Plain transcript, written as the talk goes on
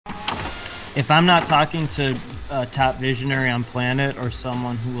if I'm not talking to a top visionary on planet or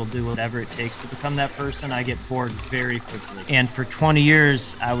someone who will do whatever it takes to become that person, I get bored very quickly. And for 20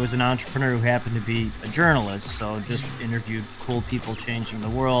 years, I was an entrepreneur who happened to be a journalist, so just interviewed cool people changing the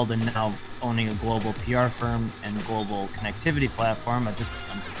world, and now owning a global PR firm and global connectivity platform, I'm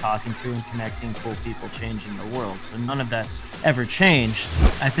talking to and connecting cool people changing the world. So none of that's ever changed.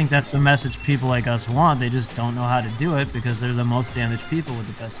 I think that's the message people like us want. They just don't know how to do it because they're the most damaged people with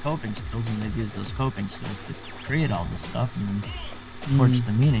the best coping skills, and they've used those coping skills to create all this stuff and then torch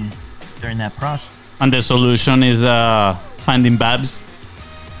the meaning during that process. And the solution is finding Babs?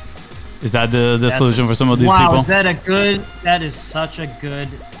 Is that the solution for some of these people? Wow, that is such a good...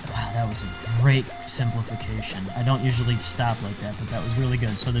 Wow, that was a great simplification. I don't usually stop like that, but that was really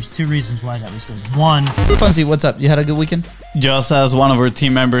good. So there's two reasons why that was good. One... Fonzie, what's up? You had a good weekend? Just as one of our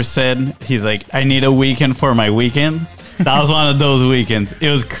team members said, he's like, I need a weekend for my weekend. That was one of those weekends.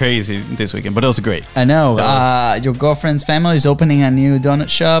 It was crazy this weekend, but it was great. I know. Your girlfriend's family is opening a new donut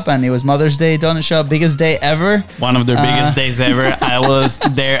shop, and it was Mother's Day donut shop. Biggest day ever. One of their biggest days ever. I was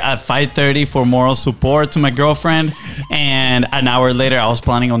there at 5:30 for moral support to my girlfriend, and an hour later, I was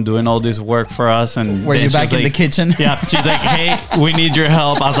planning on doing all this work for us. And were you back in the kitchen? Yeah. She's like, hey, we need your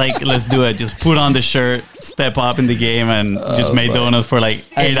help. I was like, let's do it. Just put on the shirt, step up in the game, and just made donuts for like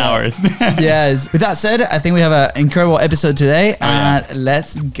 8 hours. Yes. With that said, I think we have an incredible episode today, and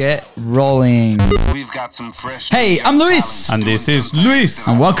let's get rolling. We've got some fresh. Hey, I'm Luis, and this is Luis,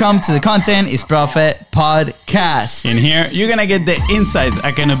 and welcome to the Content is Profit podcast. In here, you're gonna get the insights,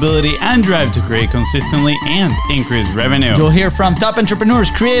 accountability, and drive to create consistently and increase revenue. You'll hear from top entrepreneurs,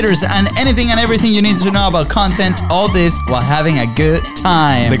 creators, and anything and everything you need to know about content. All this while having a good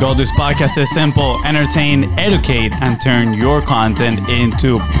time. The goal of this podcast is simple: entertain, educate, and turn your content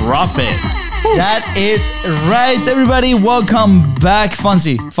into profit. That is right, everybody. Welcome back,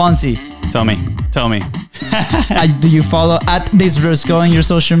 Fonzie. Tell me. Do you follow at Bizrusco on your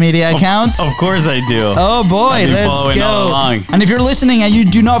social media accounts? Of course I do. Oh boy, let's go. And if you're listening and you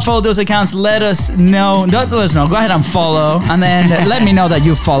do not follow those accounts, let us know. Don't let us know. Go ahead and follow, and then let me know that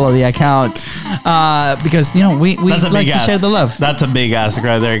you follow the account. Because we like to share the love. That's a big ask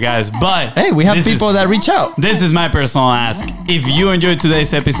right there, guys. But hey, we have people that reach out. This is my personal ask. If you enjoyed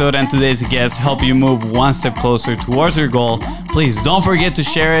today's episode and today's guest help you move one step closer towards your goal, please don't forget to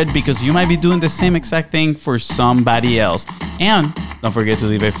share it, because you might be doing the same exact thing for somebody else. And don't forget to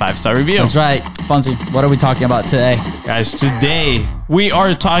leave a 5-star review. That's right. Fonzie, what are we talking about today? Guys, today we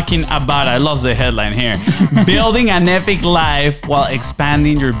are talking about, I lost the headline here, building an epic life while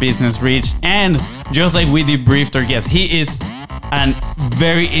expanding your business reach. And just like we debriefed our guest, he is a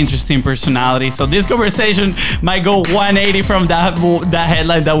very interesting personality. So this conversation might go 180 from that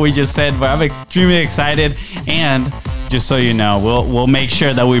headline that we just said, but I'm extremely excited. And just so you know, we'll make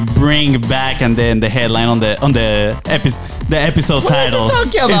sure that we bring back and then the headline on the episode title. What are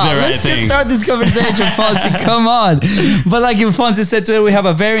you talking about? Let's just start this conversation, Fonzie. Come on. But like Fonzie said today, we have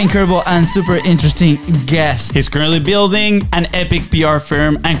a very incredible and super interesting guest. He's currently building an epic PR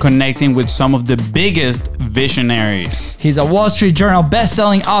firm and connecting with some of the biggest visionaries. He's a Wall Street Journal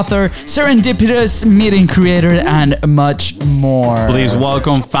best-selling author, serendipitous meeting creator, and much more. Please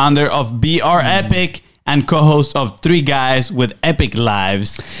welcome founder of BR Epic and co-host of 3 Guys with Epic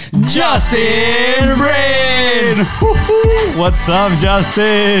Lives, Justin Brain. What's up,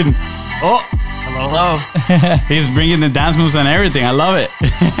 Justin? Oh, hello. He's bringing the dance moves and everything. I love it.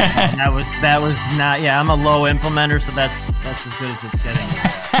 That was not. Yeah, I'm a low implementer, so that's as good as it's getting.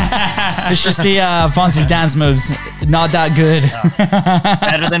 You should see Fonzie's dance moves. Not that good.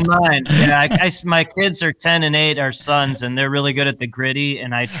 Better than mine. Yeah, my kids are 10 and 8, our sons, and they're really good at the gritty,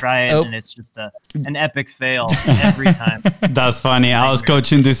 and I try it, and it's just an epic fail every time. That's funny. I was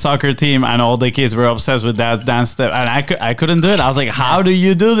coaching this soccer team, and all the kids were obsessed with that dance step, and I couldn't do it. I was like, how do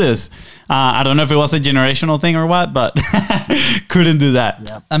you do this? I don't know if it was a generational thing or what, but couldn't do that.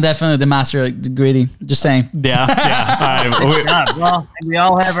 Yeah. I'm definitely the master at the gritty. Just saying. Yeah. All right. Well, we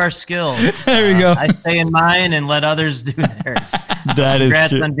all have our skills. There we go. I stay in mine and let others do theirs. That is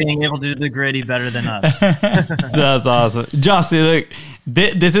Congrats true. on being able to do the gritty better than us. That's awesome. Justin, look,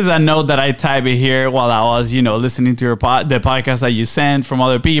 this is a note that I typed here while I was, listening to the podcast that you sent from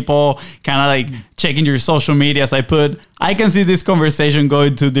other people, kind of like checking your social medias. I can see this conversation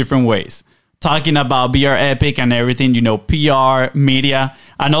going 2 different ways. Talking about BR Epic and everything, PR, media,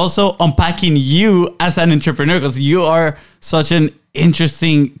 and also unpacking you as an entrepreneur, because you are such an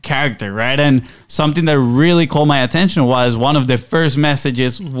interesting character, right? And something that really caught my attention was one of the first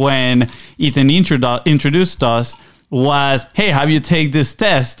messages when Ethan introduced us was, hey, have you take this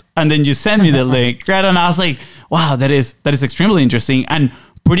test? And then you send me the link, right? And I was like, wow, that is extremely interesting. And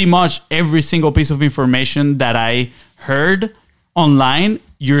pretty much every single piece of information that I heard online,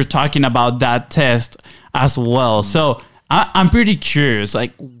 you're talking about that test as well. So I'm pretty curious,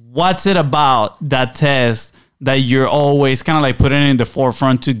 like, what's it about that test that you're always kind of like putting in the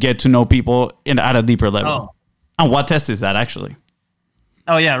forefront to get to know people at a deeper level? Oh. And what test is that actually?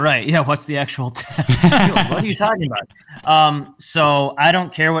 Oh yeah, right. Yeah, what's the actual test? What are you talking about? So I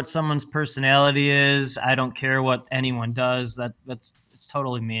don't care what someone's personality is. I don't care what anyone does. That's it's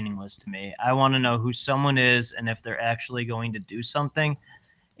totally meaningless to me. I want to know who someone is and if they're actually going to do something.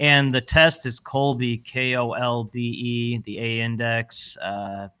 And the test is Kolbe, Kolbe, the A index.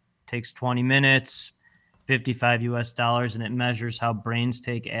 Takes 20 minutes, $55, and it measures how brains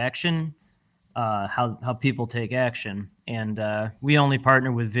take action. How people take action. And we only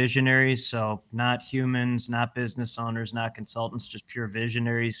partner with visionaries, so not humans, not business owners, not consultants, just pure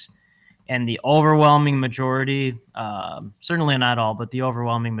visionaries. And the overwhelming majority, certainly not all, but the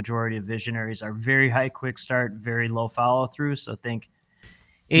overwhelming majority of visionaries are very high quick start, very low follow through. So think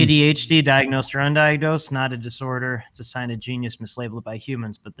ADHD, diagnosed or undiagnosed, not a disorder. It's a sign of genius mislabeled by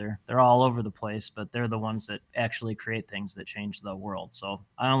humans, but they're all over the place. But they're the ones that actually create things that change the world. So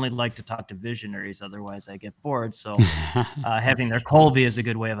I only like to talk to visionaries, otherwise I get bored. So having their Kolbe is a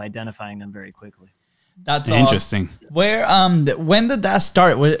good way of identifying them very quickly. That's interesting. Awesome. Where when did that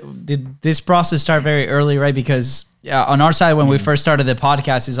start? Did this process start very early, right? Because on our side, when we first started the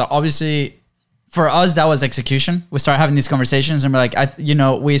podcast, is obviously for us that was execution. We started having these conversations, and we're like,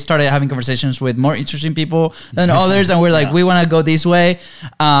 we started having conversations with more interesting people than others, and we're like, we want to go this way,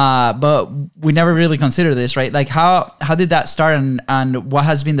 but we never really considered this, right? Like, how did that start, and what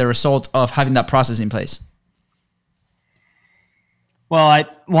has been the result of having that process in place? Well,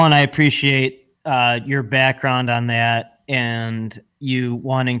 I appreciate your background on that and you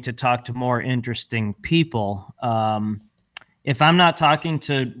wanting to talk to more interesting people. If I'm not talking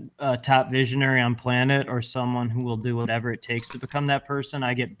to a top visionary on planet or someone who will do whatever it takes to become that person,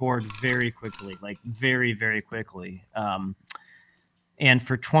 I get bored very quickly, like very, very quickly. And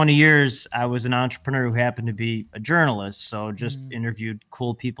for 20 years, I was an entrepreneur who happened to be a journalist. So just interviewed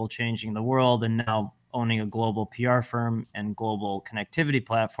cool people changing the world, and now owning a global PR firm and global connectivity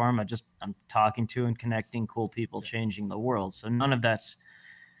platform. I'm talking to and connecting cool people changing the world. So none of that's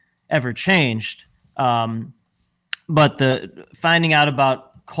ever changed. But the finding out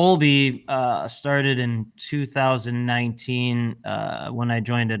about Kolbe started in 2019 when I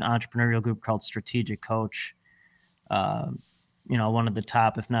joined an entrepreneurial group called Strategic Coach. One of the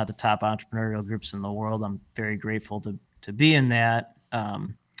top, if not the top entrepreneurial groups in the world. I'm very grateful to be in that.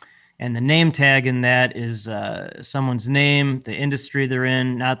 And the name tag in that is someone's name, the industry they're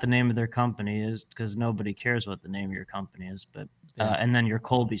in, not the name of their company, is because nobody cares what the name of your company is, but and then your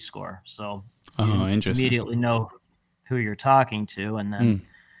Kolbe score. So you immediately know who you're talking to. And then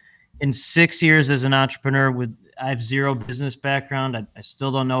in 6 years as an entrepreneur, I have zero business background. I still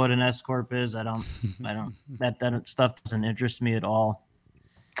don't know what an S corp is. I don't that stuff doesn't interest me at all.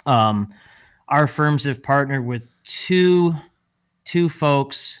 Our firms have partnered with two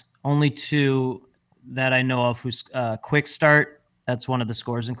folks, only two that I know of, whose quick start, that's one of the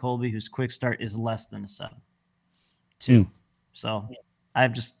scores in Kolbe, whose quick start is less than a 7. 2. So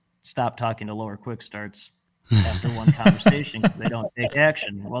I've just stopped talking to lower quick starts after one conversation because they don't take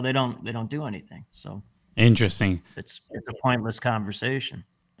action. Well, they don't do anything. So interesting. It's a pointless conversation.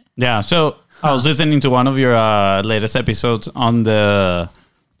 Yeah. So I was listening to one of your latest episodes on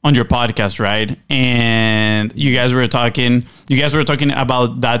your podcast, right? And you guys were talking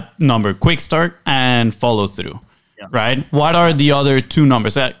about that number, quick start and follow through, right? What are the other two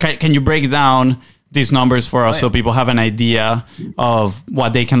numbers? Can you break down these numbers for us so people have an idea of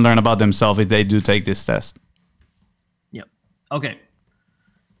what they can learn about themselves if they do take this test? Yep. Okay.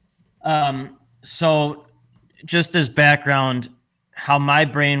 So just as background, how my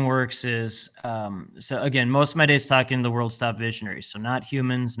brain works is, so again, most of my days talking to the world's top visionaries. So not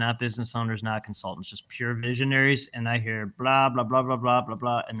humans, not business owners, not consultants, just pure visionaries. And I hear blah, blah, blah, blah, blah, blah,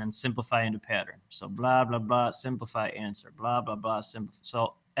 blah, and then simplify into pattern. So blah, blah, blah, simplify, answer, blah, blah, blah, simplify.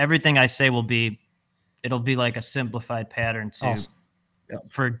 So everything I say it'll be like a simplified pattern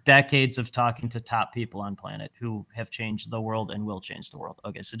for decades of talking to top people on planet who have changed the world and will change the world.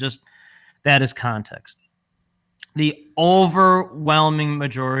 Okay. So just that is context. The overwhelming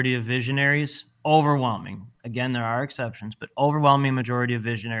majority of visionaries, again, there are exceptions, but overwhelming majority of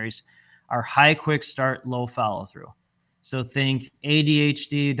visionaries are high quick start, low follow through. So think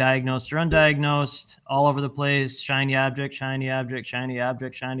ADHD, diagnosed or undiagnosed, all over the place, shiny object, shiny object, shiny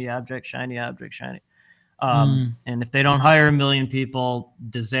object, shiny object, shiny object, shiny. And if they don't hire 1 million people,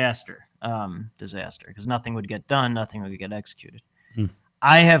 disaster, because nothing would get done, nothing would get executed.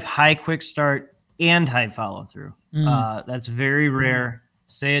 I have high quick start and high follow through. That's very rare.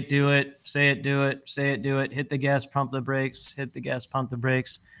 Say it, do it. Say it, do it. Say it, do it. Hit the gas, pump the brakes. Hit the gas, pump the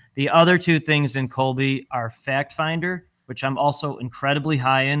brakes. The other two things in Colby are fact finder, which I'm also incredibly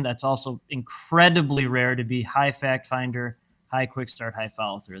high in. That's also incredibly rare to be high fact finder, high quick start, high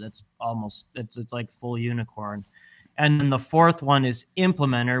follow through. That's almost it's like full unicorn. And then the fourth one is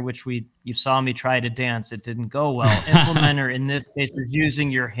implementer, which you saw me try to dance. It didn't go well. Implementer in this case is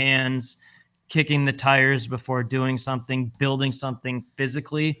using your hands, kicking the tires before doing something, building something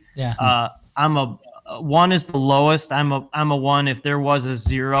physically. Yeah. I'm a one is the lowest. I'm a one. If there was a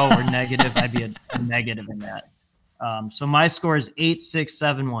 0 or negative, I'd be a negative in that. So my score is 8, 6,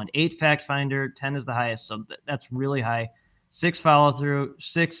 7, 1. 8 fact finder, 10 is the highest. So that's really high. 6 follow through.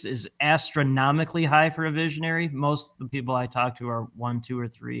 6 is astronomically high for a visionary. Most of the people I talk to are 1, 2, or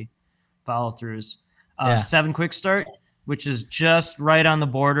 3 follow throughs. 7 quick start, which is just right on the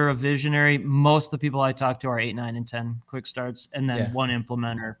border of visionary. Most of the people I talk to are 8, 9, and 10 quick starts, and then 1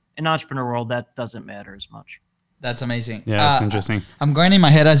 implementer. In entrepreneur world, that doesn't matter as much. That's amazing. Yeah, that's interesting. I'm going in my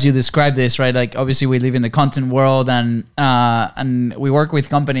head as you describe this, right? Like obviously we live in the content world and we work with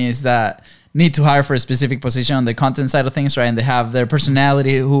companies that need to hire for a specific position on the content side of things, right? And they have their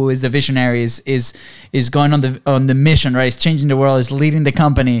personality, who is the visionary, is going on the mission, right? Is changing the world, is leading the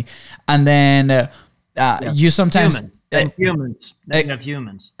company. And then you sometimes... humans. They have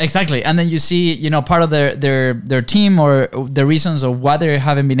humans. Exactly. And then you see, part of their team or the reasons of why they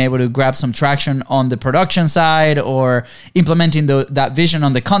haven't been able to grab some traction on the production side or implementing that vision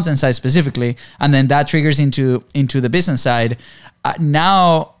on the content side specifically. And then that triggers into the business side.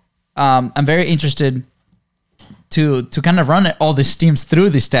 Now, I'm very interested to kind of run all these teams through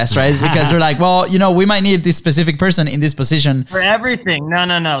this test, right? Because they're like, well, we might need this specific person in this position. For everything.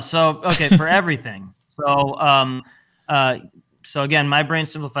 No. So, okay, for everything. So again, my brain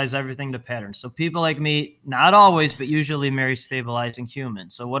simplifies everything to patterns. So people like me, not always, but usually marry stabilizing human.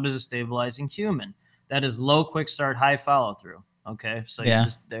 So what is a stabilizing human? That is low quick start, high follow through. Okay. So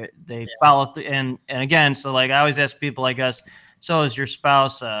they follow through. And again, so like I always ask people like us, so is your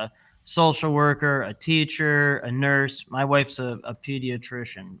spouse a social worker, a teacher, a nurse? My wife's a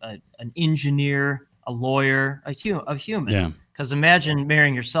pediatrician, an engineer, a lawyer, a human. Yeah. Because imagine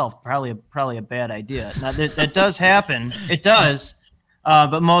marrying yourself, probably a bad idea. Now that does happen. It does.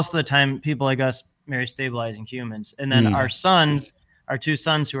 But most of the time, people like us marry stabilizing humans. And then our two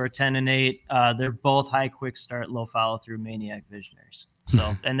sons who are 10 and 8, they're both high quick start, low follow through maniac visionaries.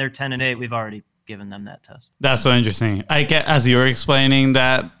 So, and they're 10 and 8. We've already given them that test. That's so interesting. I get, as you're explaining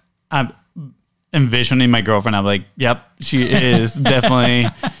that, I'm envisioning my girlfriend. I'm like, yep, she is definitely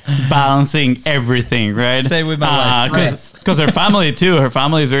balancing everything, right? Same with my wife. Because her family too. Her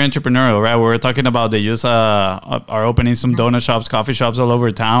family is very entrepreneurial, right? We were talking about they are opening some donut shops, coffee shops all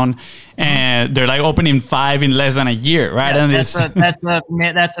over town, and they're like opening 5 in less than a year, right? Yeah, and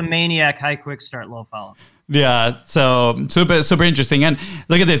that's a maniac high quick start, low follow. Yeah, so super interesting. And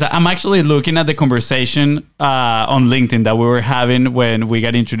look at this. I'm actually looking at the conversation on LinkedIn that we were having when we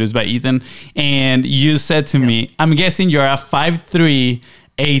got introduced by Ethan. And you said to me, I'm guessing you're a 5'3",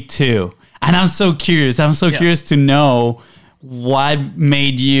 A2. And I'm so curious. Curious to know what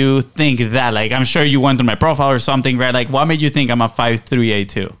made you think that. Like, I'm sure you went to my profile or something, right? Like, what made you think I'm a 5'3",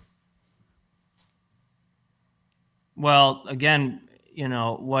 A2? Well, again,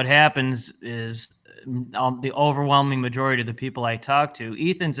 what happens is the overwhelming majority of the people I talk to,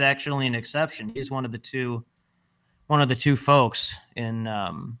 Ethan's actually an exception. He's one of the two folks in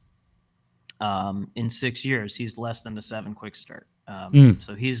 6 years. He's less than a 7 quick start.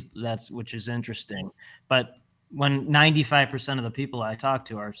 So which is interesting. But when 95% of the people I talk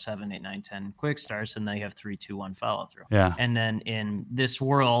to are 7, 8, 9, 10 quick starts, and they have 3, 2, 1 follow through. Yeah. And then in this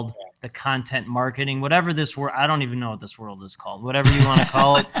world, the content marketing, whatever this world, I don't even know what this world is called. Whatever you want to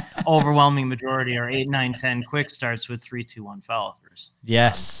call it, overwhelming majority are 8, 9, 10 quick starts with 3, 2, 1 follow throughs.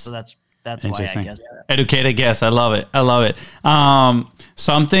 Yes. So that's why I guess that. Educated guess. I love it.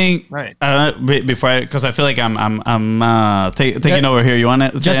 Something right before, because I feel like I'm taking over here. You want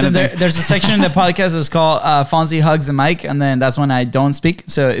to say anything? There's a section in the podcast that's called Fonzie Hugs the Mic, and then that's when I don't speak,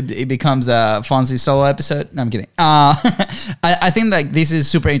 so it becomes a Fonzie solo episode. No, I'm kidding. I think like this is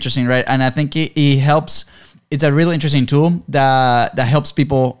super interesting, right? And I think it helps. It's a really interesting tool that helps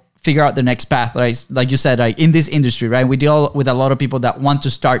people figure out their next path, right? Like you said, like in this industry, right? We deal with a lot of people that want to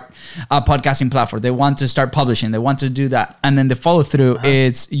start a podcasting platform. They want to start publishing. They want to do that. And then the follow through,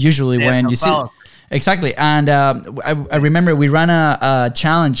 it's usually when you see. Exactly. And I remember we ran a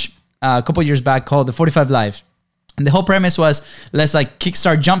challenge a couple years back called the 45 Live. And the whole premise was, let's like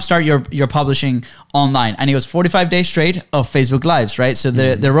jumpstart your publishing online. And it was 45 days straight of Facebook Lives, right? So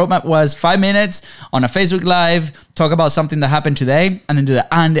the roadmap was 5 minutes on a Facebook Live, talk about something that happened today, and then do that.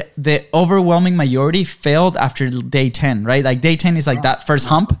 And the overwhelming majority failed after day 10, right? Like day 10 is like that first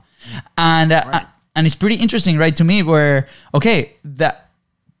hump. And and it's pretty interesting, right, to me, where, okay, that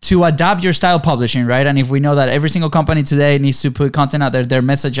to adapt your style publishing, right? And if we know that every single company today needs to put content out there, their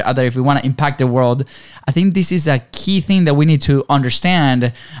message out there, if we want to impact the world, I think this is a key thing that we need to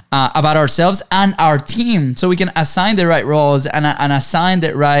understand about ourselves and our team, so we can assign the right roles and assign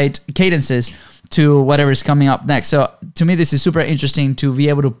the right cadences to whatever is coming up next. So to me, this is super interesting to be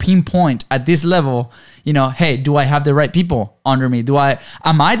able to pinpoint at this level, you know, hey, do I have the right people under me?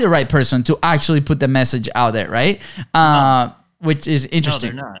 Am I the right person to actually put the message out there, right? Which is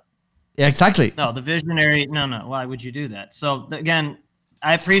interesting. No, they're not. Yeah, exactly. No, the visionary. No. Why would you do that? So again,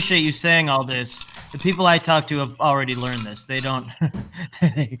 I appreciate you saying all this. The people I talk to have already learned this. They don't.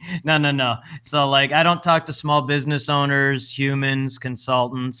 No. So like, I don't talk to small business owners, humans,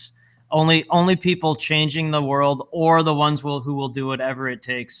 consultants. Only people changing the world, or the ones who will do whatever it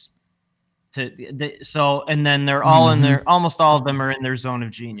takes and then they're all in their, almost all of them are in their zone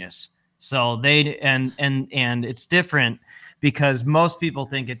of genius. So they and it's different, because most people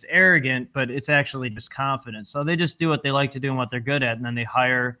think it's arrogant, but it's actually just confidence. So they just do what they like to do and what they're good at, and then they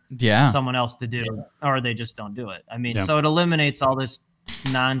hire someone else to do it, or they just don't do it. I mean, so it eliminates all this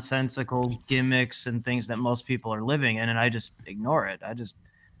nonsensical gimmicks and things that most people are living in, and I just ignore it. I just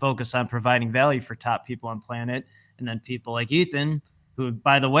focus on providing value for top people on planet, and then people like Ethan, who,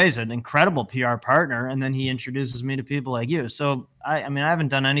 by the way, is an incredible PR partner, and then he introduces me to people like you. So, I mean, I haven't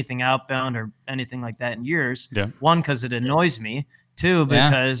done anything outbound or anything like that in years. Yeah. One, because it annoys me. Two,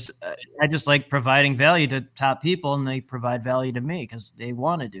 because I just like providing value to top people, and they provide value to me because they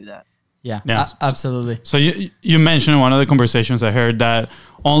want to do that. Yeah, absolutely. So you mentioned in one of the conversations I heard that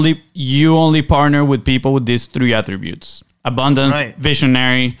you only partner with people with these three attributes: abundance,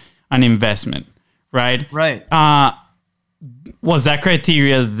 visionary, and investment. Right? Right. Was that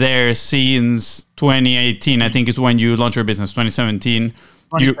criteria there since 2018? I think is when you launched your business, 2017.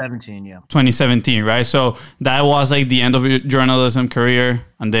 2017, right? So that was like the end of your journalism career,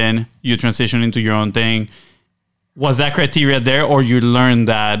 and then you transitioned into your own thing. Was that criteria there, or you learned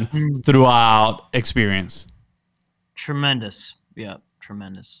that throughout experience? Tremendous. Yeah,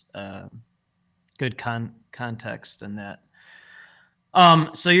 tremendous. Good context in that.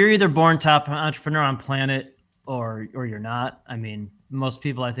 So you're either born top entrepreneur on planet, or you're not. I mean, most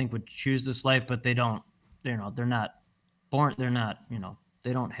people I think would choose this life, but they don't, they're not born,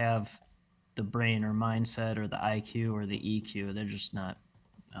 they don't have the brain or mindset or the IQ or the EQ. They're just not,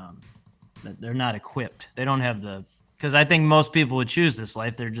 they're not equipped. They don't have because I think most people would choose this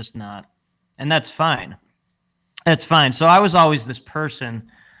life. They're just not, and that's fine. That's fine. So I was always this person,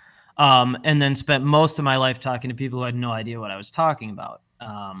 and then spent most of my life talking to people who had no idea what I was talking about.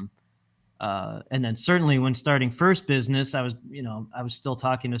 And then certainly when starting first business, I was still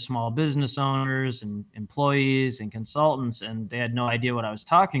talking to small business owners and employees and consultants, and they had no idea what I was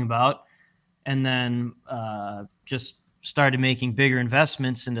talking about. And then just started making bigger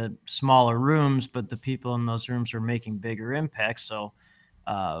investments into smaller rooms, but the people in those rooms were making bigger impacts. So,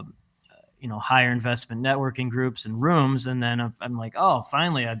 higher investment networking groups and rooms. And then I'm like, oh,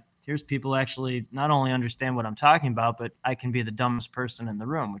 finally, here's people actually not only understand what I'm talking about, but I can be the dumbest person in the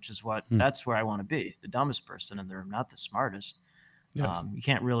room, which is that's where I want to be, the dumbest person in the room, not the smartest. Yeah. You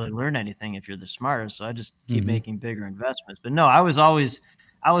can't really learn anything if you're the smartest. So I just keep making bigger investments. But no, I was always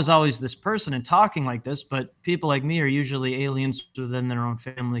this person and talking like this, but people like me are usually aliens within their own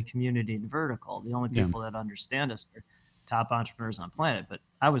family, community, and vertical. The only people that understand us are top entrepreneurs on planet. But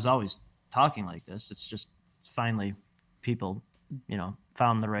I was always talking like this. It's just finally people,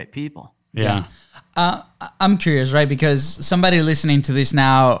 found the right people. Yeah. I'm curious, right? Because somebody listening to this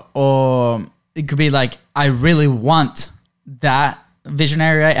now, or it could be like, I really want that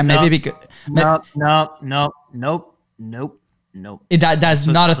visionary, right? And maybe nope. That's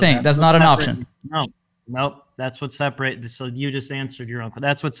not a thing. That's not an option. Nope. That's what separates. So you just answered your own.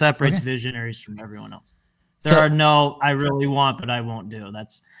 That's what separates visionaries from everyone else. There are no, I really want, but I won't do.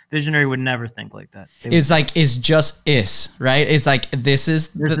 Visionary would never think like that. It's right? It's like, this is.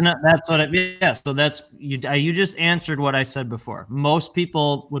 That's what So that's, you just answered what I said before. Most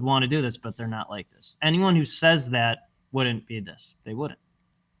people would want to do this, but they're not like this. Anyone who says that wouldn't be this. They wouldn't.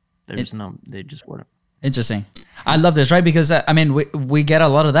 They just wouldn't. Interesting. I love this, right? Because we get a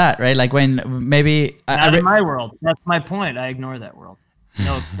lot of that, right? Like when maybe not in my world. That's my point. I ignore that world.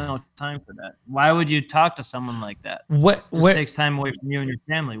 No time for that. Why would you talk to someone like that? What It just takes time away from you and your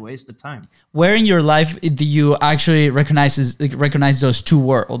family. Waste of time. where in your life do you actually recognize those two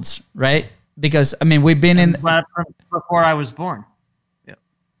worlds, right? Because I mean, we've been in. But before I was born. Yeah.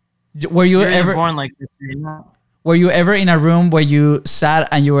 Were you You're ever born like this? You're not. Were you ever in a room where you sat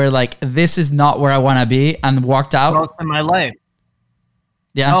and you were like, "This is not where I want to be," and walked out? Most of my life.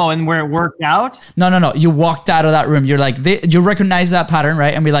 Yeah. Oh, and where it worked out? No. You walked out of that room. You're like, you recognize that pattern,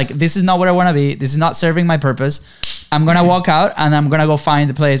 right? And be like, this is not where I want to be. This is not serving my purpose. I'm going to walk out and I'm going to go find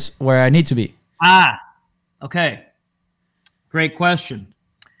the place where I need to be. Okay. Great question.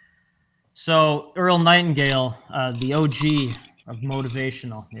 So Earl Nightingale, the OG of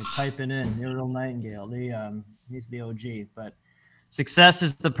motivational, you type it in, Earl Nightingale, he's the OG, but success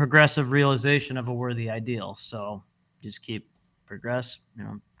is the progressive realization of a worthy ideal. So just keep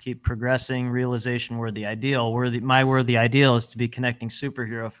progressing, realization, worthy ideal. My worthy ideal is to be connecting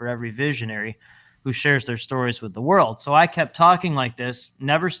superhero for every visionary who shares their stories with the world. So I kept talking like this,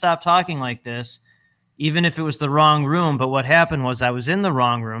 never stopped talking like this, even if it was the wrong room. But what happened was I was in the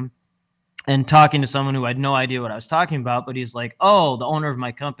wrong room and talking to someone who had no idea what I was talking about, but he's like, "Oh, the owner of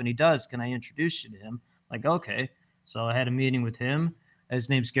my company does. Can I introduce you to him?" Like, okay. So I had a meeting with him. His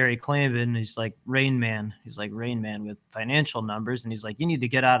name's Gary Claiborne. He's like Rain Man. He's like Rain Man with financial numbers. And he's like, "You need to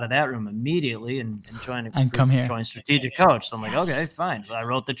get out of that room immediately and join Strategic Coach." So I'm like, okay, fine. So I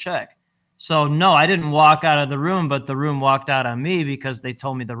wrote the check. So no, I didn't walk out of the room, but the room walked out on me because they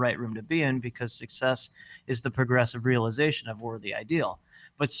told me the right room to be in, because success is the progressive realization of worthy ideal.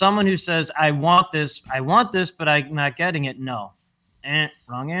 But someone who says, I want this, but I'm not getting it, no.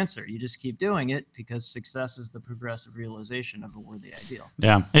 Wrong answer. You just keep doing it because success is the progressive realization of a worthy ideal.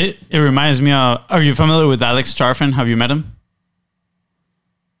 Yeah. It reminds me of, are you familiar with Alex Charfen? Have you met him?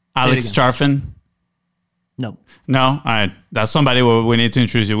 Alex Charfen? No. No? All right. That's somebody we need to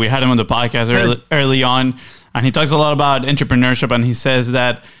introduce you. We had him on the podcast early on, and he talks a lot about entrepreneurship, and he says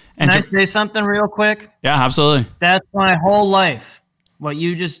that... Can I say something real quick? Yeah, absolutely. That's my whole life. What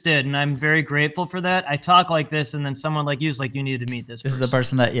you just did, and I'm very grateful for that. I talk like this, and then someone like you is like, "You need to meet this person." This is the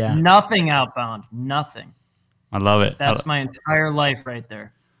person that, yeah. Nothing outbound. Nothing. I love it. That's my entire life right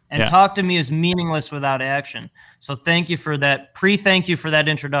there. And talk to me is meaningless without action. So thank you for that. Thank you for that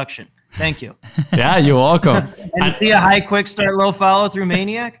introduction. Thank you. Yeah, you're welcome. And see a high, quick start, low follow through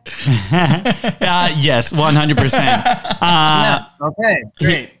Maniac? Yes, 100%. Yeah. Okay,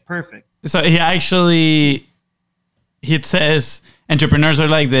 great, perfect. So he says entrepreneurs are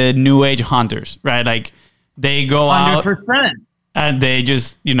like the new age hunters, right? Like they go 100%. out and they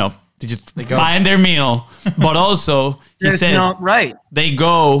just, they find their meal. But also, he says,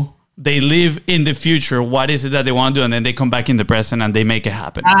 they live in the future. What is it that they want to do? And then they come back in the present and they make it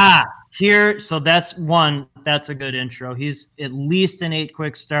happen. So that's one. That's a good intro. He's at least an 8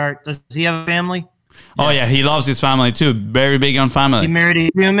 quick start. Does he have a family? Oh, yeah. He loves his family too. Very big on family. He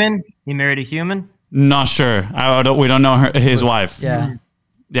married a human? Not sure. We don't know his wife. Yeah.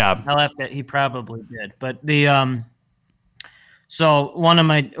 Yeah. I'll have to. He probably did. But so one of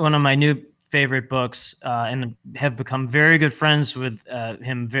my new favorite books, and have become very good friends with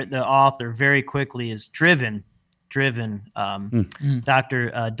him, the author, very quickly, is Driven. Dr.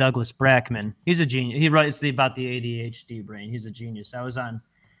 Douglas Brackman. He's a genius. He writes about the ADHD brain. He's a genius. I was on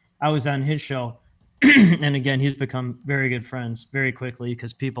his show. And again, he's become very good friends very quickly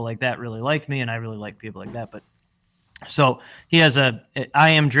because people like that really like me, and I really like people like that. But so he has at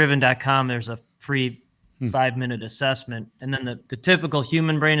iamdriven.com. There's a free 5-minute assessment, and then the typical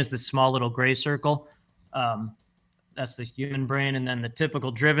human brain is this small little gray circle. That's the human brain, and then the typical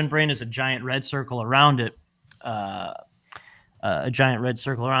driven brain is a giant red circle around it. And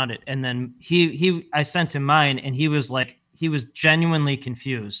then I sent him mine, and he was genuinely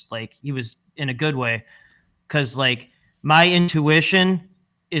confused. Like, he was in a good way, because like my intuition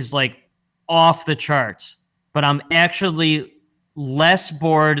is like off the charts, but I'm actually less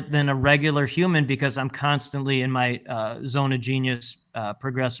bored than a regular human because I'm constantly in my zone of genius,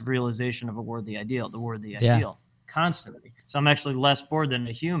 progressive realization of a worthy ideal, constantly. So I'm actually less bored than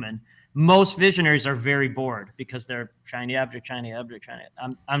a human. Most visionaries are very bored because they're shiny object.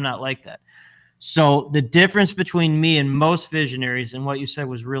 I'm not like that. So the difference between me and most visionaries, and what you said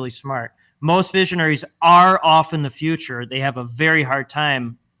was really smart, most visionaries are off in the future. They have a very hard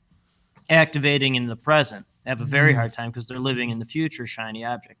time activating in the present. They have a very hard time because they're living in the future, shiny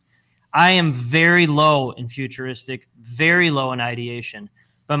object. I am very low in futuristic, very low in ideation.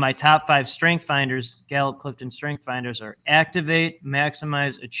 But my top 5 strength finders, Gallup Clifton strength finders, are activate,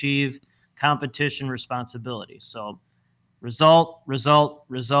 maximize, achieve, competition, responsibility. So result.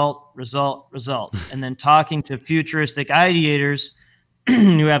 And then talking to futuristic ideators,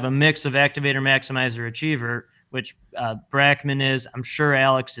 who have a mix of activator, maximizer, achiever, which Brackman is. I'm sure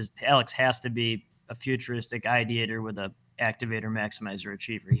Alex has to be a futuristic ideator with a activator, maximizer,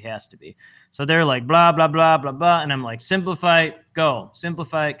 achiever. He has to be. So they're like blah blah blah blah blah, and I'm like, simplify, go,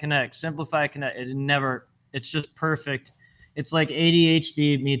 simplify, connect, simplify, connect. It's just perfect. It's like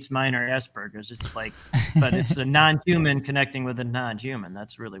ADHD meets minor Asperger's. It's like, but it's a non-human connecting with a non-human.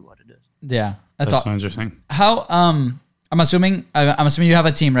 That's really what it is. Yeah, that's so interesting. How I'm assuming you have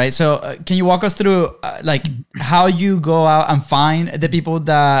a team, right? So can you walk us through like how you go out and find the people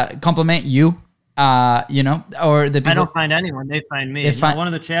that complement you? Or the people. I don't find anyone; they find me. One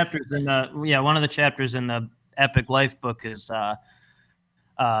of the chapters in the Epic Life book is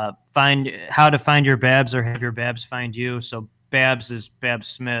find how to find your Babs or have your Babs find you. So Babs is Babs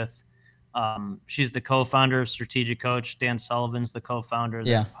Smith. She's the co-founder of Strategic Coach. Dan Sullivan's the co-founder,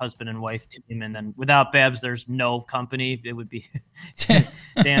 the husband and wife team. And then without Babs, there's no company. It would be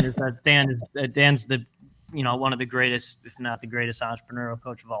Dan's the one of the greatest, if not the greatest, entrepreneurial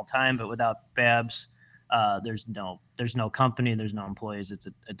coach of all time. But without Babs, there's no company, there's no employees. It's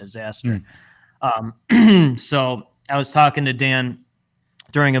a disaster. So I was talking to Dan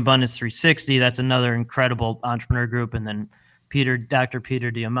during Abundance 360. That's another incredible entrepreneur group. And then Dr. Peter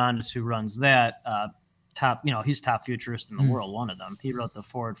Diamandis, who runs that, he's top futurist in the world, one of them. He wrote the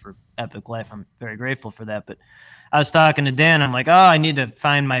foreword for Epic Life. I'm very grateful for that. But I was talking to Dan. I'm like, I need to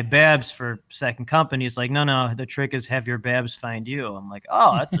find my Babs for second company. He's like, no, the trick is have your Babs find you. I'm like,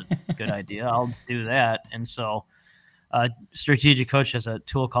 that's a good idea. I'll do that. And so Strategic Coach has a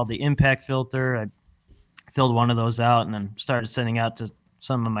tool called the Impact Filter. I filled one of those out and then started sending out to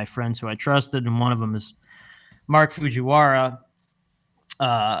some of my friends who I trusted. And one of them is Mark Fujiwara,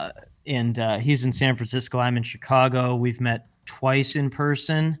 and he's in San Francisco. I'm in Chicago. We've met twice in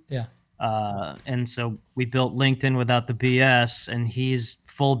person. Yeah. And so we built LinkedIn without the BS, and he's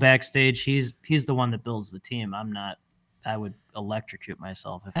full backstage. He's the one that builds the team. I'm not. I would electrocute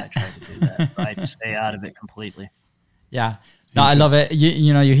myself if I tried to do that. I'd stay out of it completely. Yeah. No, I love it.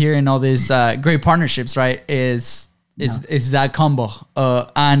 You're hearing all these great partnerships, right? Is that combo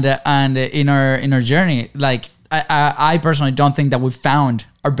and in our journey, like I personally don't think that we've found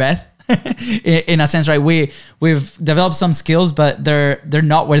our Beth in a sense, right? We've developed some skills, but they're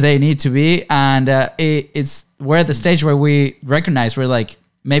not where they need to be, and we're at the stage where we recognize we're like,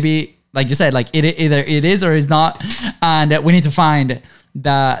 maybe like you said, like either it is or it's not, and we need to find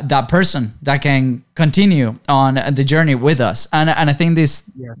that person that can continue on the journey with us, and I think this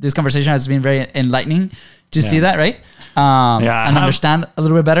conversation has been very enlightening to see that, right? And understand a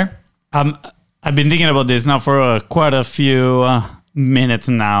little bit better. I've been thinking about this now for quite a few minutes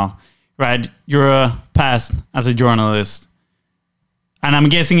now, right? You're passed as a journalist, and I'm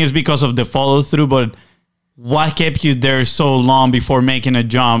guessing it's because of the follow through. But what kept you there so long before making a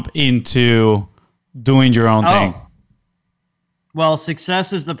jump into doing your own thing? Well,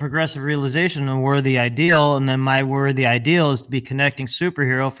 success is the progressive realization of worthy ideal, and then my worthy ideal is to be connecting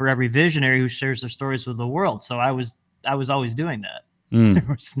superhero for every visionary who shares their stories with the world. So I was always doing that. There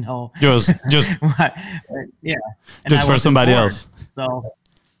was no just yeah, and just for somebody else. So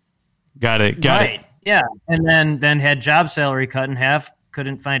got it. Yeah, and then had job salary cut in half.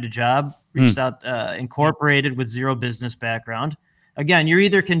 Couldn't find a job. Reached out, incorporated with zero business background. Again, you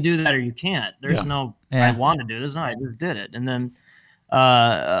either can do that or you can't. There's no I want to do this. No, I just did it. And then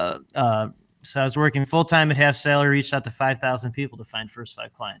so I was working full time at half salary. Reached out to 5,000 people to find first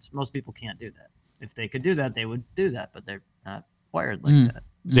 5 clients. Most people can't do that. If they could do that, they would do that, but they're not wired like that.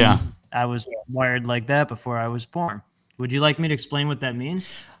 Yeah. I was wired like that before I was born. Would you like me to explain what that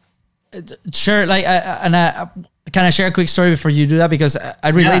means? Sure. Like, can I share a quick story before you do that? Because I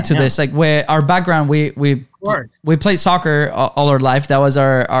relate to this. Like, where our background, we played soccer all our life. That was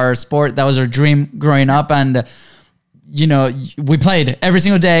our sport. That was our dream growing up. And, we played every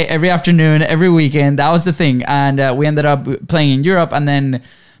single day, every afternoon, every weekend. That was the thing. And we ended up playing in Europe. And then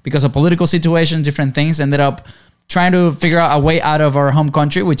because of political situations, different things, ended up trying to figure out a way out of our home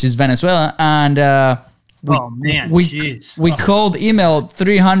country, which is Venezuela. And we cold emailed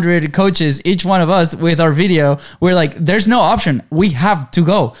 300 coaches, each one of us with our video. We're like, there's no option. We have to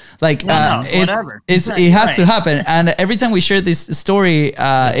go. Like, whatever. It has to happen. And every time we share this story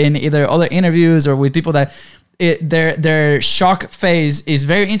in either other interviews or with people that their shock phase is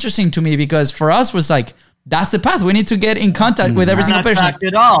very interesting to me, because for us was like, that's the path. We need to get in contact with every single person. Not shocked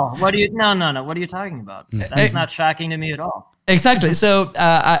at all. What are you? No. What are you talking about? That's not shocking to me at all. Exactly. So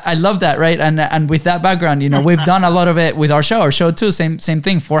I love that, right? And with that background, we've done a lot of it with our show too. Same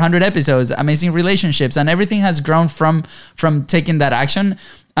thing. 400 episodes, amazing relationships, and everything has grown from taking that action.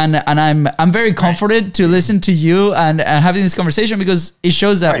 And I'm very comforted to listen to you and having this conversation because it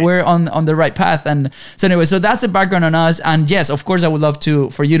shows that we're on the right path. And so anyway, so that's the background on us. And yes, of course, I would love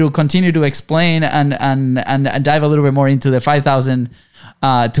for you to continue to explain and dive a little bit more into the 5,000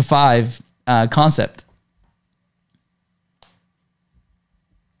 to 5 concept.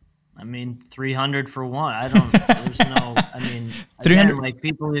 I mean, 300 for one. There's no, I mean, 300, like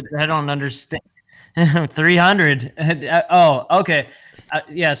people that don't understand. 300. Oh, okay.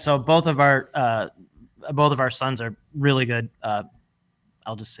 Yeah. So both of our sons are really good.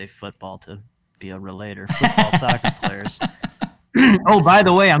 I'll just say football to be a relator. Football, soccer players. Oh, by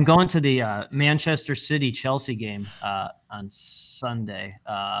the way, I'm going to the Manchester City Chelsea game on Sunday,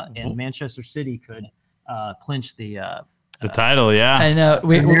 and Manchester City could clinch the title. Yeah, I know.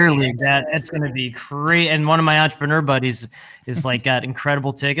 Premier League. It's going to be great. And one of my entrepreneur buddies is like got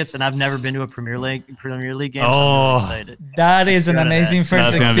incredible tickets, and I've never been to a Premier League game. So I'm really excited. That is an amazing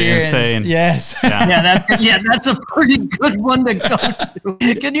first experience. Insane. Yes. Yeah, that's a pretty good one to go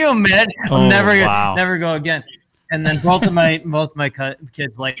to. Can you imagine? I'll never go again. And then both my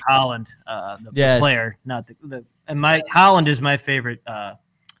kids like Holland, the player, not and Holland is my favorite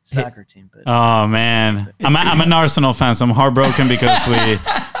soccer team. But oh man, I'm an Arsenal fan, so I'm heartbroken because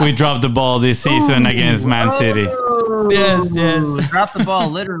we dropped the ball this season against Man City. Yes. Dropped the ball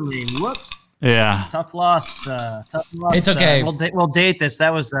literally. Whoops. Yeah. Tough loss. It's okay. We'll date this.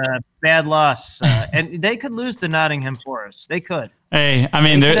 That was a bad loss, and they could lose to Nottingham Forest. They could. Hey, I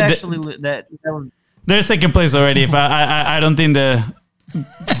mean, they're second place already. If I don't think the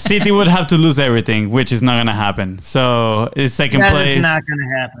City would have to lose everything, which is not going to happen. So it's second place. That's not going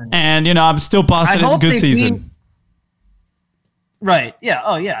to happen. And, I'm still positive. Good season. Right. Yeah.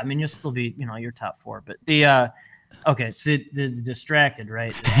 Oh, yeah. I mean, you'll still be, your top 4. But okay, so the distracted,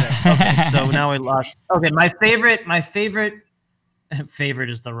 right? Okay, so now we lost. Okay, my favorite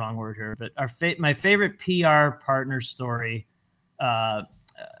is the wrong word here, but my favorite PR partner story, and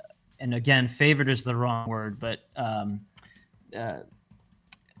again, favorite is the wrong word, but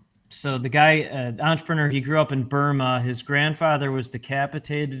so the guy, entrepreneur, he grew up in Burma. His grandfather was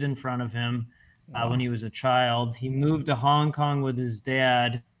decapitated in front of him when he was a child. He moved to Hong Kong with his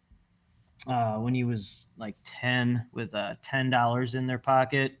dad when he was like 10 with $10 in their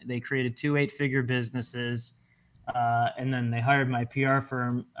pocket. They created 2 8-figure businesses, and then they hired my PR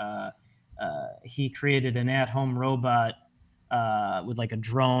firm. He created an at-home robot with like a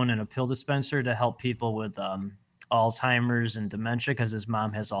drone and a pill dispenser to help people with Alzheimer's and dementia, because his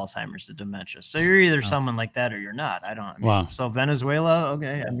mom has Alzheimer's and dementia. So you're either someone like that or you're not. Wow. So Venezuela,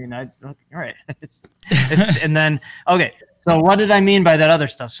 okay. I mean, all right. It's and then okay. So what did I mean by that other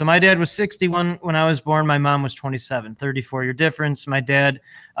stuff? So my dad was 61 when I was born. My mom was 27, 34-year difference. My dad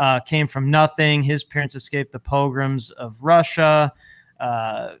came from nothing. His parents escaped the pogroms of Russia,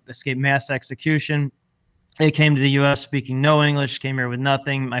 escaped mass execution. They came to the U.S. speaking no English, came here with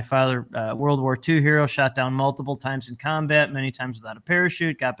nothing. My father, World War II hero, shot down multiple times in combat, many times without a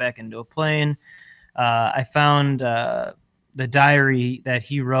parachute, got back into a plane. I found the diary that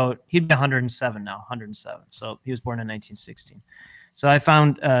he wrote. He'd be 107 now, 107. So he was born in 1916. So I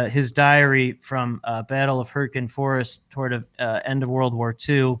found his diary from Battle of Hurtgen Forest toward the end of World War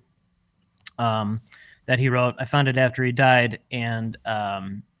II that he wrote. I found it after he died, and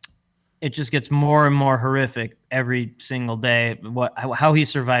it just gets more and more horrific every single day. How he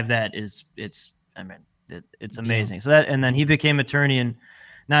survived that it's amazing. Yeah. So that, and then he became attorney in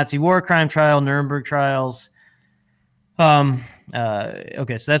Nazi war crime trial, Nuremberg trials. Okay,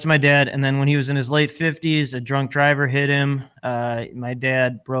 so that's my dad. And then when he was in his late 50s, a drunk driver hit him. My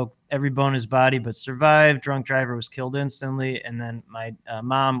dad broke every bone in his body but survived. Drunk driver was killed instantly. And then my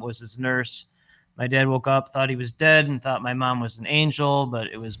mom was his nurse. My dad woke up, thought he was dead, and thought my mom was an angel, but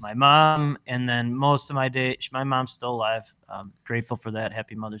it was my mom. And then most of my day, my mom's still alive. Grateful for that.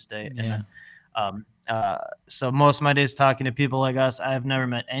 Happy Mother's Day. Yeah. And then, so most of my days talking to people like us. I have never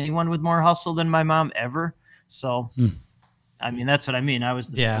met anyone with more hustle than my mom ever. So, I mean, that's what I mean. I was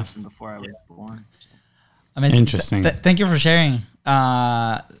this person before I was born. So. I mean, interesting. Thank you for sharing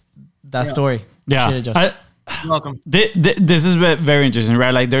that story. Yeah. You're welcome. This is very interesting,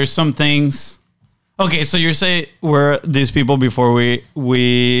 right? Like, there's some things. Okay, so you say we're these people before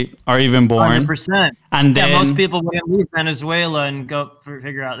we are even born. 100%. And then most people wouldn't leave Venezuela and go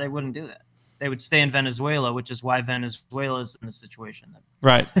figure out. They wouldn't do that. They would stay in Venezuela, which is why Venezuela is in the situation.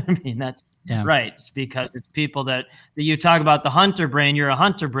 Right. I mean, that's right. It's because it's people that you talk about the hunter brain. You're a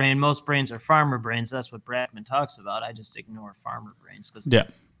hunter brain. Most brains are farmer brains. That's what Brackman talks about. I just ignore farmer brains because they're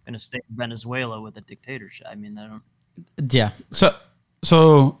going to stay in Venezuela with a dictatorship. I mean, I don't. Yeah.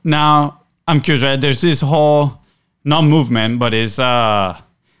 So now I'm curious, right? There's this whole not movement, but it's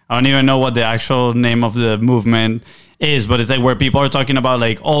I don't even know what the actual name of the movement is, but it's like where people are talking about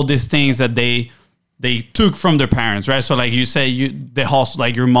like all these things that they took from their parents, right? So like you say, they hustle,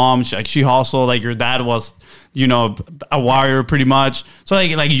 like your mom, she hustled, like your dad was, a warrior pretty much. So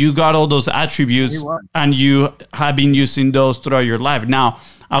like you got all those attributes and you have been using those throughout your life. Now,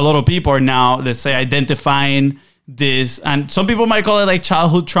 a lot of people are now, let's say, identifying this, and some people might call it like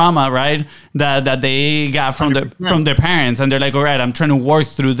childhood trauma, right? That they got from their parents, and they're like, all right, I'm trying to work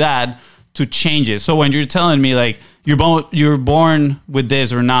through that to change it. So when you're telling me like you're born with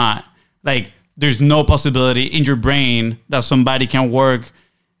this or not, like there's no possibility in your brain that somebody can work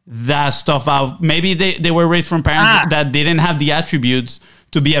that stuff out. Maybe they were raised from parents that didn't have the attributes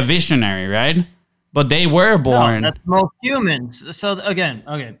to be a visionary, right? But they were born. No, that's most humans. So again,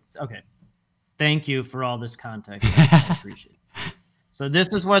 okay. Thank you for all this context. I appreciate it. So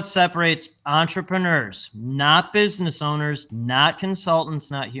this is what separates entrepreneurs, not business owners, not consultants,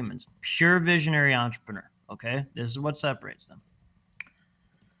 not humans. Pure visionary entrepreneur. Okay, this is what separates them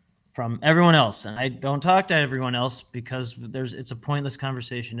from everyone else. And I don't talk to everyone else because it's a pointless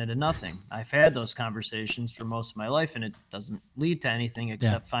conversation into nothing. I've had those conversations for most of my life, and it doesn't lead to anything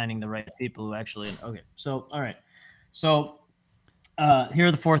except finding the right people who actually. Okay, so all right, so here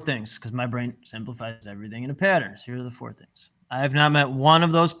are the 4 things, because my brain simplifies everything into patterns. Here are the 4 things. I have not met one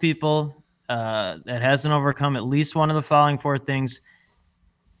of those people that hasn't overcome at least one of the following 4 things.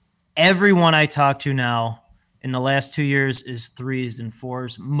 Everyone I talk to now in the last 2 years is 3s and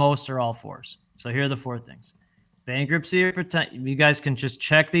 4s. Most are all 4s. So here are the 4 things. Bankruptcy or you guys can just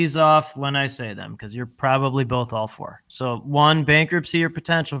check these off when I say them, because you're probably both all 4. So 1, bankruptcy or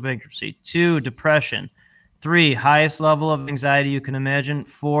potential bankruptcy. 2, depression. 3, highest level of anxiety you can imagine.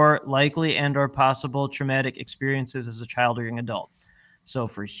 4, likely and or possible traumatic experiences as a child or young adult. So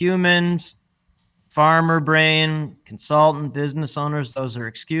for humans, farmer brain, consultant, business owners, those are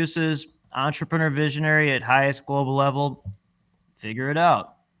excuses. Entrepreneur, visionary at highest global level, figure it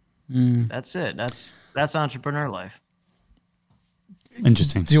out. That's it. That's entrepreneur life.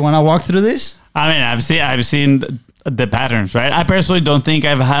 Interesting. Do you want to walk through this? I mean, I've seen the patterns, right? I personally don't think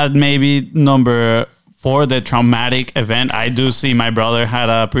I've had maybe number 4, the traumatic event. I do see my brother had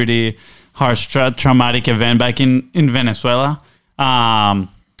a pretty harsh traumatic event back in Venezuela. I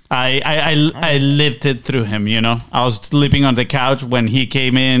lived it through him, I was sleeping on the couch when he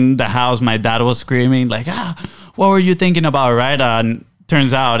came in the house. My dad was screaming like, what were you thinking about, right? And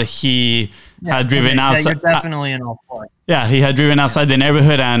turns out he had driven outside. You're definitely in all 4. Yeah, he had driven outside the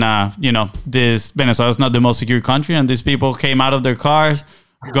neighborhood, and this Venezuela is not the most secure country, and these people came out of their cars,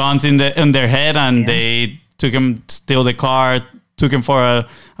 guns in their head, and they took him, steal the car, took him for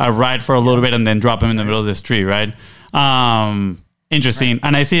a ride for a little bit, and then drop him in the middle of the street, right? Interesting. Right.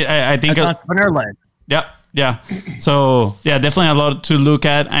 And I think that's entrepreneur life. Yeah. So definitely a lot to look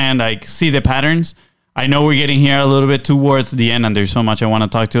at and like see the patterns. I know we're getting here a little bit towards the end, and there's so much I want to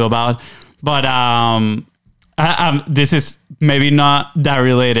talk to you about, but this is maybe not that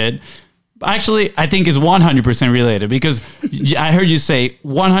related. Actually, I think it's 100% related, because I heard you say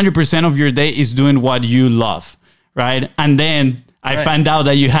 100% of your day is doing what you love, right? And then I found out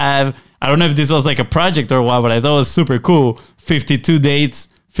that you have, I don't know if this was like a project or what, but I thought it was super cool. 52 dates,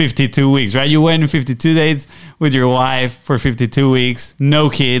 52 weeks, right? You went 52 dates with your wife for 52 weeks, no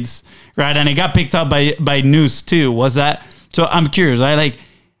kids, right? And it got picked up by news too. Was that? So I'm curious, right? Like,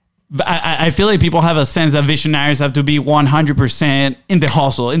 I feel like people have a sense that visionaries have to be 100% in the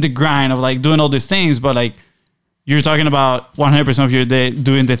hustle, in the grind of like doing all these things, but like you're talking about 100% of your day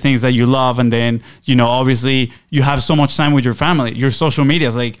doing the things that you love, and then obviously you have so much time with your family. Your social media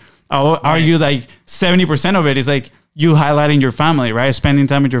is like, I'll argue like 70% of it is like you highlighting your family, right? Spending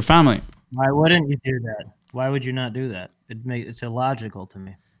time with your family. Why wouldn't you do that? Why would you not do that? It's illogical to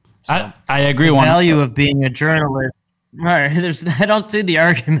me. So I agree. The value of being a journalist. Right. I don't see the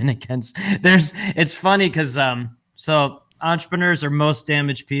argument against. It's funny because so entrepreneurs are most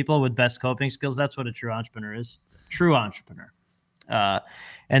damaged people with best coping skills. That's what a true entrepreneur is. True entrepreneur.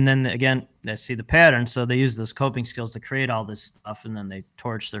 And then again, I see the pattern. So they use those coping skills to create all this stuff, and then they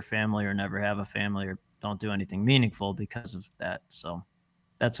torch their family or never have a family or don't do anything meaningful because of that. So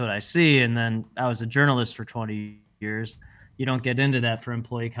that's what I see. And then I was a journalist for 20 years. You don't get into that for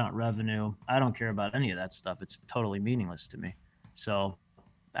employee count, revenue. I don't care about any of that stuff. It's totally meaningless to me. So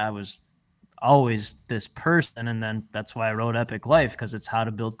I was always this person. And then that's why I wrote Epic Life, because it's how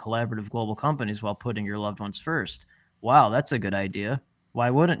to build collaborative global companies while putting your loved ones first. Wow, that's a good idea. Why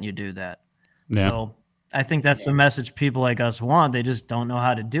wouldn't you do that? Yeah. So I think that's the message people like us want. They just don't know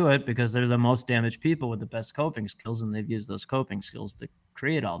how to do it because they're the most damaged people with the best coping skills, and they've used those coping skills to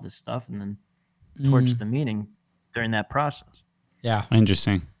create all this stuff and then torch the meaning during that process. Yeah.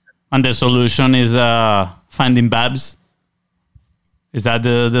 Interesting. And the solution is finding babs. Is that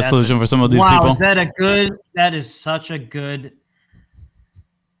the solution for some of these people? Wow, that is such a good.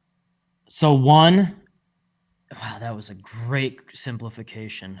 So one, wow, that was a great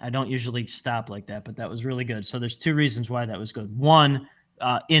simplification. I don't usually stop like that, but that was really good. So there's two reasons why that was good. One,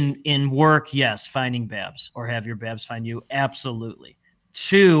 in work, yes, finding babs or have your babs find you, absolutely.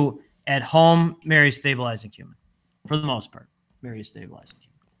 Two, at home, marry a stabilizing human. For the most part, marry a stabilizing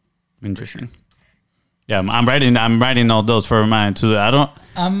human. Interesting. Yeah, I'm writing all those for mine too. I don't.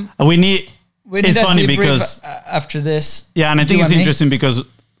 We need. It's funny because after this. Yeah, and I think it's interesting because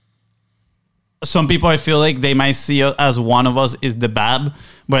some people, I feel like they might see us as one of us is the bab,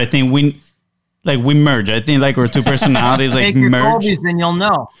 but I think we merge. I think like our two personalities like Take your merge. Colbys and you'll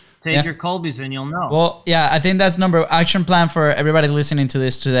know. Take your Colbys and you'll know. Well, yeah, I think that's action plan for everybody listening to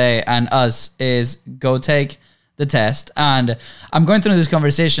this today and us is go take the test. And I'm going through this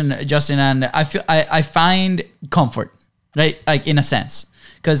conversation, Justin, and I find comfort, right? Like in a sense,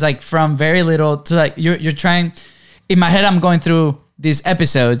 because like from very little to like you're trying. In my head, I'm going through these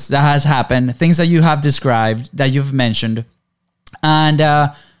episodes that has happened, things that you have described, that you've mentioned, and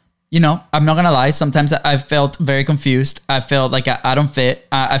I'm not gonna lie. Sometimes I felt very confused. I felt like I don't fit.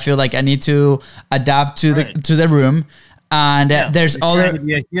 I feel like I need to adapt to the room, and there's other. Trying to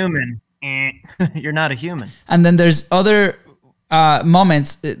be a human. You're not a human. And then there's other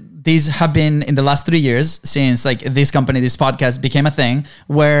moments. These have been in the last 3 years since like this podcast became a thing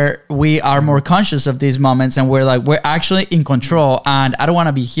where we are more conscious of these moments and we're actually in control. And I don't want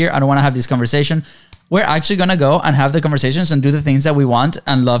to be here. I don't want to have this conversation. We're actually going to go and have the conversations and do the things that we want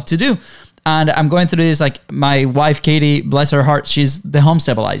and love to do. And I'm going through this, like my wife, Katie, bless her heart, she's the home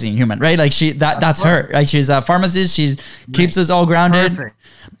stabilizing human, right? Like that's her, right? She's a pharmacist. She keeps us all grounded. Perfect.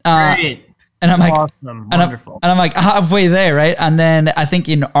 Great. And I'm like, awesome. Wonderful. And I'm like halfway there, right? And then I think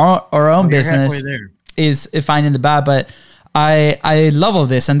in our own business is finding the bad, but I love all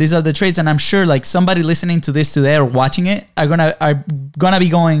this, and these are the traits, and I'm sure like somebody listening to this today or watching it are gonna be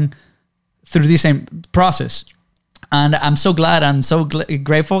going through the same process. And I'm so glad and so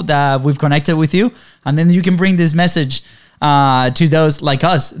grateful that we've connected with you, and then you can bring this message to those like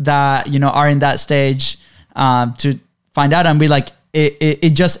us that are in that stage to find out and be like.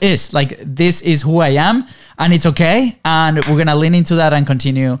 It just is like, this is who I am and it's okay. And we're going to lean into that and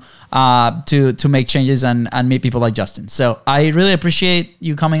continue to make changes and meet people like Justin. So I really appreciate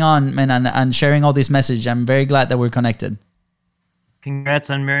you coming on, man, and sharing all this message. I'm very glad that we're connected. Congrats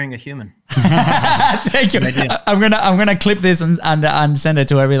on marrying a human. Thank you. I'm gonna clip this and send it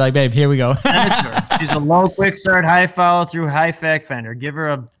to her. Be like, babe, here we go. She's a low quick start, high follow through, high fact finder. Give her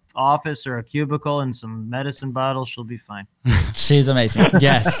a office or a cubicle and some medicine bottles, she'll be fine. She's amazing.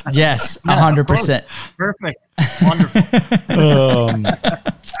 Yes 100%. Perfect. Wonderful.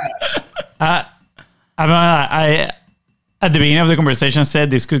 I at the beginning of the conversation said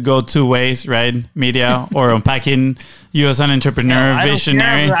this could go two ways, right? Media or unpacking you as an entrepreneur,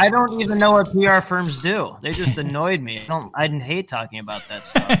 visionary. I don't even know what PR firms do. They just annoyed me. I hate talking about that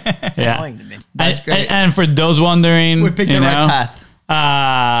stuff. It's annoying to me. That's great. And for those wondering, we picked the right path.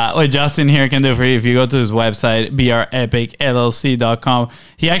 What Justin here can do for you, if you go to his website, brepicllc.com,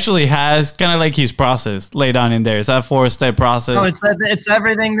 he actually has kind of like his process laid on in there. It's a 4-step process. Oh, it's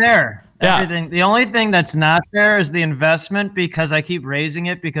everything there. Yeah. Everything. The only thing that's not there is the investment, because I keep raising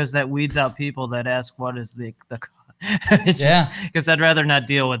it because that weeds out people that ask what is the because I'd rather not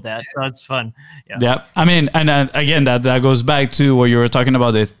deal with that. So it's fun. Yeah. I mean, and again, that goes back to what you were talking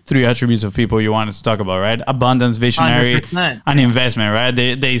about, the 3 attributes of people you wanted to talk about, right? Abundance, visionary, 100%. And investment, right?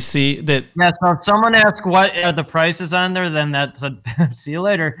 They see that. Yeah. So if someone asks what are the prices on there, then that's a see you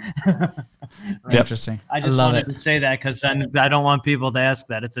later. Right. Interesting. I just wanted to say that because then I don't want people to ask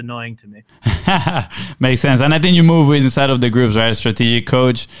that. It's annoying to me. Makes sense. And I think you move inside of the groups, right? Strategic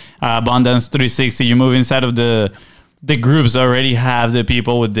coach, Abundance 360. You move inside of the groups already have the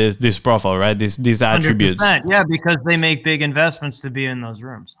people with this profile, right? These attributes. 100%, yeah, because they make big investments to be in those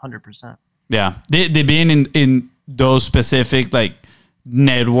rooms. 100%. Yeah, they being in those specific like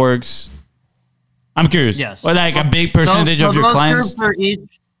networks. I'm curious. Yes. Or like a big percentage of your clients. Groups are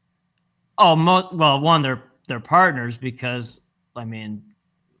each. One, they're partners because I mean,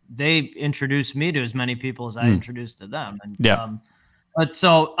 they introduced me to as many people as I introduced to them. And, But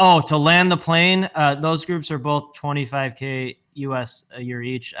to land the plane, those groups are both $25K US a year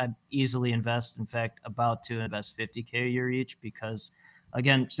each. I'd easily invest, in fact, about to invest $50K a year each because,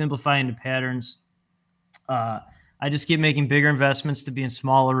 again, simplifying the patterns. I just keep making bigger investments to be in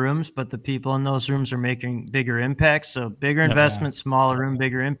smaller rooms, but the people in those rooms are making bigger impacts. So bigger investment, smaller room,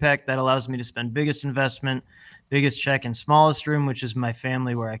 bigger impact. That allows me to spend biggest investment biggest check in smallest room, which is my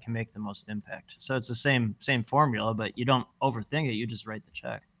family, where I can make the most impact. So it's the same formula, but you don't overthink it. You just write the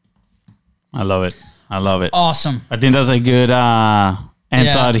check. I love it. I love it. Awesome. I think that's a good end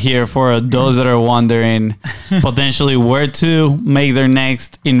thought here for those that are wondering potentially where to make their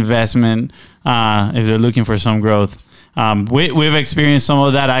next investment if they're looking for some growth. We've experienced some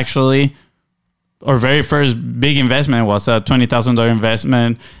of that actually. Our very first big investment was a $20,000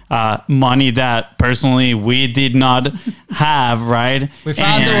 investment, money that personally we did not have, right? We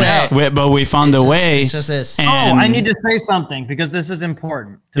found a way. But we found a way. It's just this. I need to say something because this is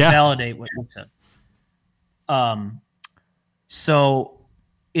important to validate what you said. So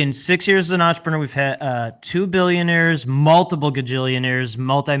in 6 years as an entrepreneur, we've had 2 billionaires, multiple gajillionaires,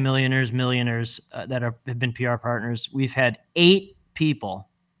 multimillionaires, millionaires that have been PR partners. We've had 8 people,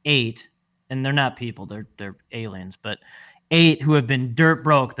 and they're not people, they're aliens, but 8 who have been dirt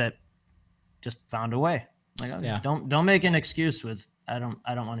broke that just found a way. Like, okay, don't make an excuse with I don't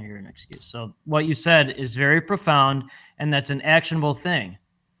want to hear an excuse. So what you said is very profound, and that's an actionable thing.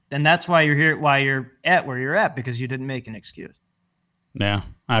 And that's why you're here, why you're at where you're at, because you didn't make an excuse. Yeah,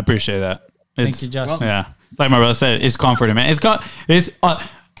 I appreciate that. Thank you, Justin. Yeah, like my brother said, it's comforting, man.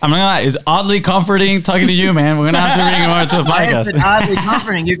 I'm not gonna lie, it's oddly comforting talking to you, man. We're gonna have to bring you over to the podcast. It's oddly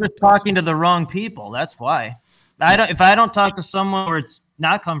comforting. You're just talking to the wrong people. That's why. If I don't talk to someone where it's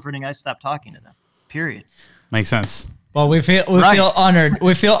not comforting, I stop talking to them. Period. Makes sense. Well, we feel honored.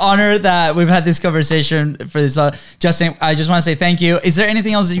 We feel honored that we've had this conversation for this. Justin, I just want to say thank you. Is there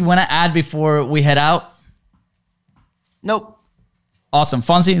anything else that you want to add before we head out? Nope. Awesome.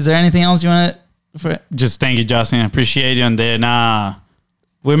 Fonzie, is there anything else you want to? Just thank you, Justin. I appreciate you. And then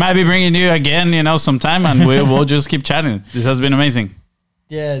we might be bringing you again, sometime, and we'll just keep chatting. This has been amazing.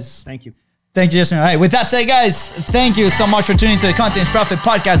 Yes. Thank you. Thank you, Justin. All right. With that said, guys, thank you so much for tuning to the Content is Profit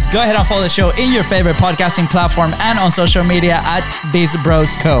podcast. Go ahead and follow the show in your favorite podcasting platform and on social media at Biz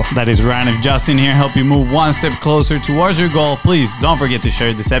Bros Co. That is Ryan. If Justin here help you move one step closer towards your goal, please don't forget to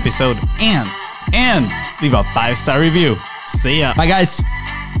share this episode and leave a 5-star review. See ya. Bye, guys.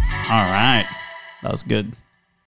 All right. That was good.